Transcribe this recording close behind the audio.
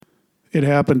It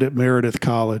happened at Meredith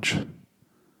College.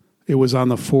 It was on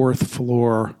the 4th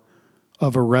floor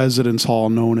of a residence hall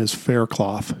known as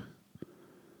Faircloth.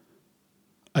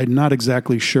 I'm not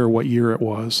exactly sure what year it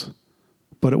was,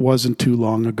 but it wasn't too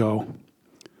long ago.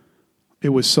 It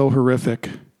was so horrific,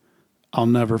 I'll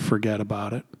never forget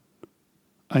about it.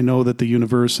 I know that the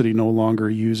university no longer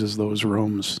uses those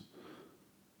rooms.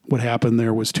 What happened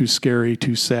there was too scary,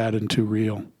 too sad, and too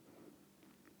real.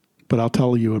 But I'll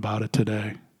tell you about it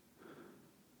today.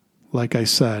 Like I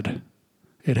said,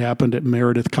 it happened at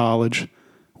Meredith College,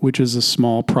 which is a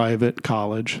small private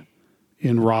college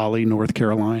in Raleigh, North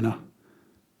Carolina.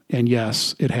 And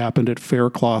yes, it happened at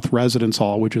Faircloth Residence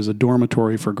Hall, which is a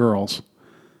dormitory for girls,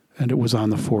 and it was on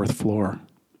the 4th floor.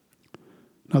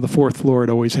 Now, the 4th floor had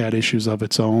always had issues of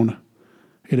its own.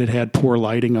 It had had poor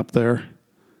lighting up there.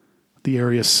 The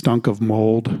area stunk of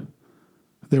mold.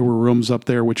 There were rooms up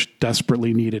there which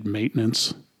desperately needed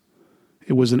maintenance.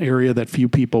 It was an area that few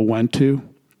people went to.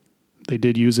 They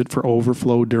did use it for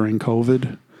overflow during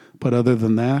COVID, but other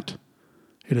than that,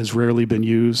 it has rarely been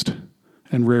used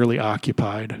and rarely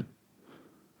occupied.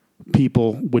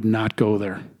 People would not go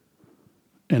there.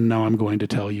 And now I'm going to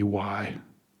tell you why.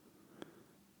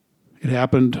 It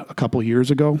happened a couple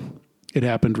years ago. It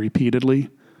happened repeatedly.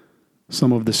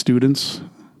 Some of the students,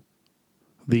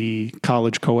 the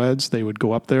college co-eds, they would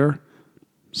go up there,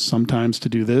 sometimes to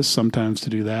do this, sometimes to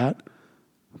do that,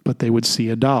 but they would see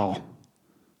a doll.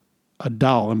 A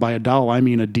doll, and by a doll I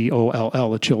mean a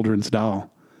doll, a children's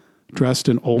doll, dressed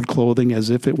in old clothing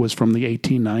as if it was from the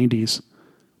 1890s.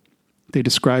 They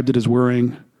described it as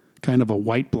wearing kind of a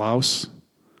white blouse,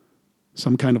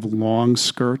 some kind of long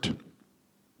skirt.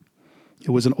 It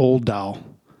was an old doll,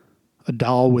 a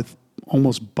doll with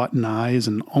almost button eyes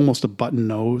and almost a button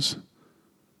nose,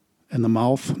 and the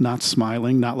mouth not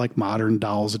smiling, not like modern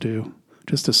dolls do,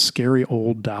 just a scary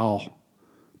old doll,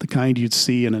 the kind you'd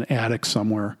see in an attic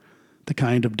somewhere, the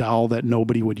kind of doll that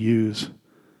nobody would use,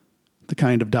 the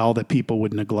kind of doll that people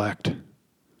would neglect.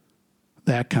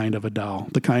 That kind of a doll,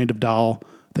 the kind of doll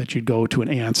that you'd go to an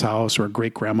aunt's house or a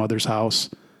great-grandmother's house,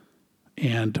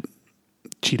 and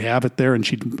she'd have it there and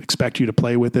she'd expect you to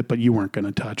play with it, but you weren't going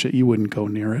to touch it. You wouldn't go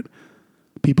near it.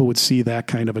 People would see that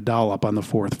kind of a doll up on the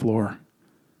 4th floor.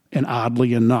 And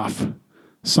oddly enough,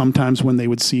 sometimes when they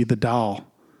would see the doll,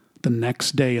 the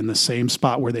next day in the same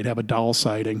spot where they'd have a doll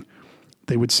sighting,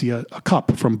 they would see a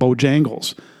cup from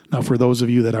Bojangles. Now, for those of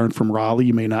you that aren't from Raleigh,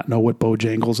 you may not know what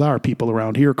Bojangles are. People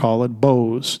around here call it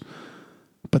Bows.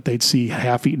 But they'd see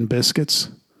half-eaten biscuits,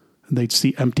 and they'd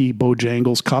see empty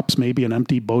Bojangles cups, maybe an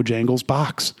empty Bojangles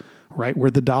box, right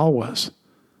where the doll was.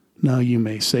 Now, you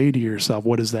may say to yourself,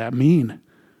 what does that mean?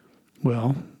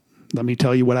 Well, let me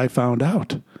tell you what I found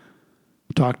out.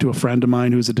 I talked to a friend of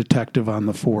mine who's a detective on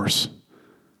the force.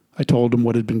 I told him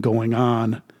what had been going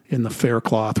on in the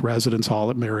Faircloth Residence Hall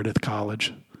at Meredith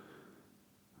College.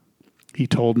 He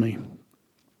told me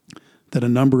that a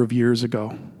number of years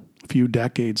ago, a few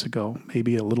decades ago,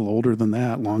 maybe a little older than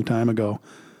that, a long time ago,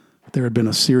 there had been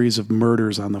a series of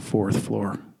murders on the 4th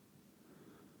floor.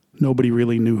 Nobody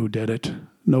really knew who did it.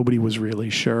 Nobody was really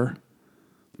sure.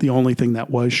 The only thing that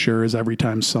was sure is every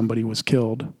time somebody was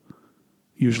killed,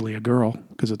 usually a girl,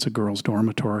 because it's a girls'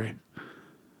 dormitory.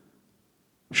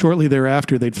 Shortly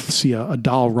thereafter, they'd see a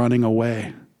doll running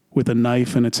away with a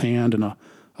knife in its hand and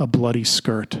a bloody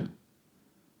skirt.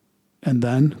 And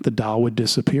then the doll would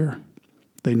disappear.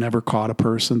 They never caught a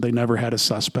person. They never had a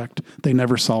suspect. They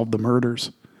never solved the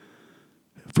murders.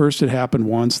 First it happened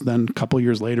once, then a couple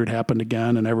years later it happened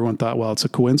again, and everyone thought, well, it's a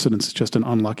coincidence. It's just an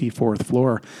unlucky 4th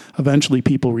floor. Eventually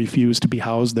people refused to be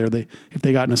housed there. If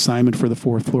they got an assignment for the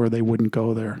 4th floor, they wouldn't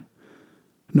go there.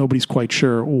 Nobody's quite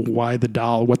sure why the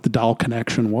doll, what the doll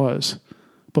connection was.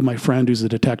 But my friend who's a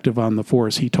detective on the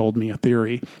force, he told me a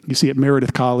theory. You see, at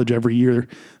Meredith College every year,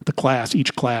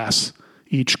 each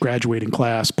graduating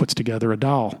class puts together a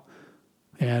doll.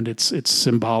 And it's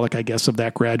symbolic, I guess, of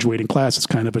that graduating class. It's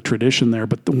kind of a tradition there.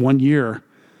 But the one year,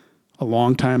 a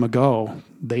long time ago,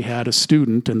 they had a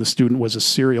student, and the student was a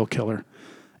serial killer.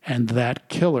 And that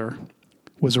killer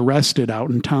was arrested out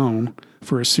in town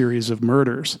for a series of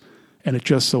murders. And it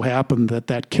just so happened that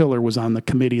that killer was on the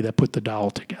committee that put the doll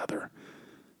together.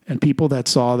 And people that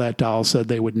saw that doll said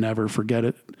they would never forget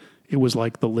it. It was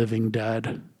like the living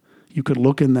dead. You could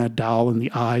look in that doll in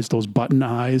the eyes, those button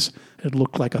eyes. It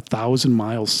looked like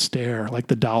 1,000-mile stare, like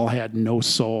the doll had no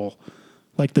soul,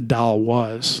 like the doll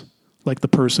was, like the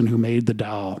person who made the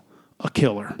doll, a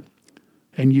killer.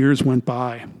 And years went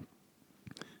by.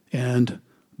 And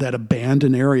that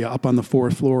abandoned area up on the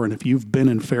 4th floor, and if you've been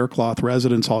in Faircloth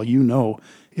Residence Hall, you know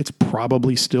it's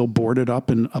probably still boarded up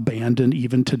and abandoned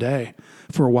even today.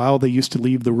 For a while, they used to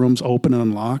leave the rooms open and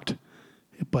unlocked,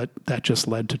 but that just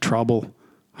led to trouble,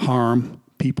 harm,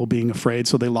 people being afraid.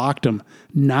 So they locked them,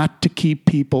 not to keep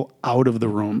people out of the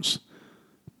rooms,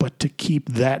 but to keep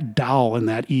that doll and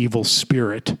that evil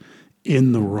spirit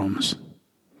in the rooms.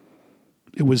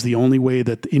 It was the only way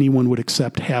that anyone would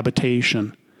accept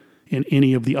habitation in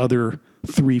any of the other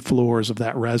 3 floors of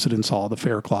that residence hall, the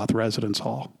Faircloth Residence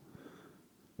Hall.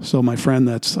 So my friend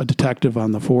that's a detective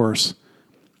on the force,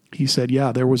 he said,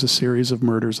 yeah, there was a series of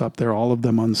murders up there, all of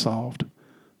them unsolved.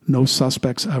 No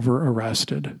suspects ever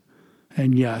arrested.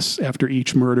 And yes, after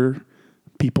each murder,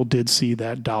 people did see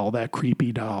that doll, that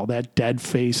creepy doll, that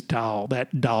dead-faced doll,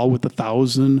 that doll with the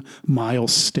 1,000-mile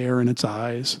stare in its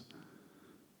eyes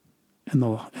and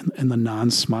the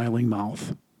non-smiling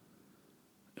mouth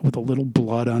with a little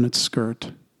blood on its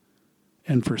skirt.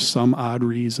 And for some odd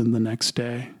reason, the next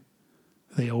day,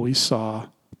 they always saw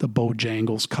the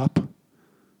Bojangles cup,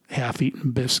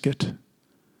 half-eaten biscuit,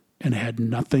 and had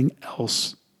nothing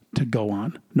else to go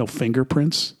on. No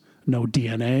fingerprints, no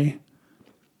DNA,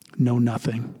 no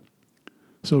nothing.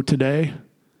 So today,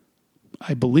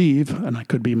 I believe, and I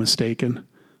could be mistaken,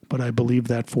 but I believe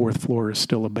that 4th floor is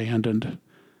still abandoned.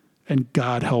 And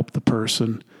God help the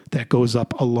person that goes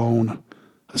up alone,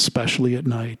 especially at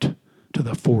night, to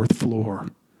the 4th floor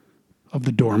of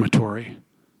the dormitory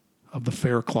of the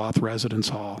Faircloth Residence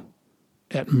Hall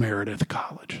at Meredith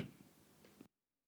College.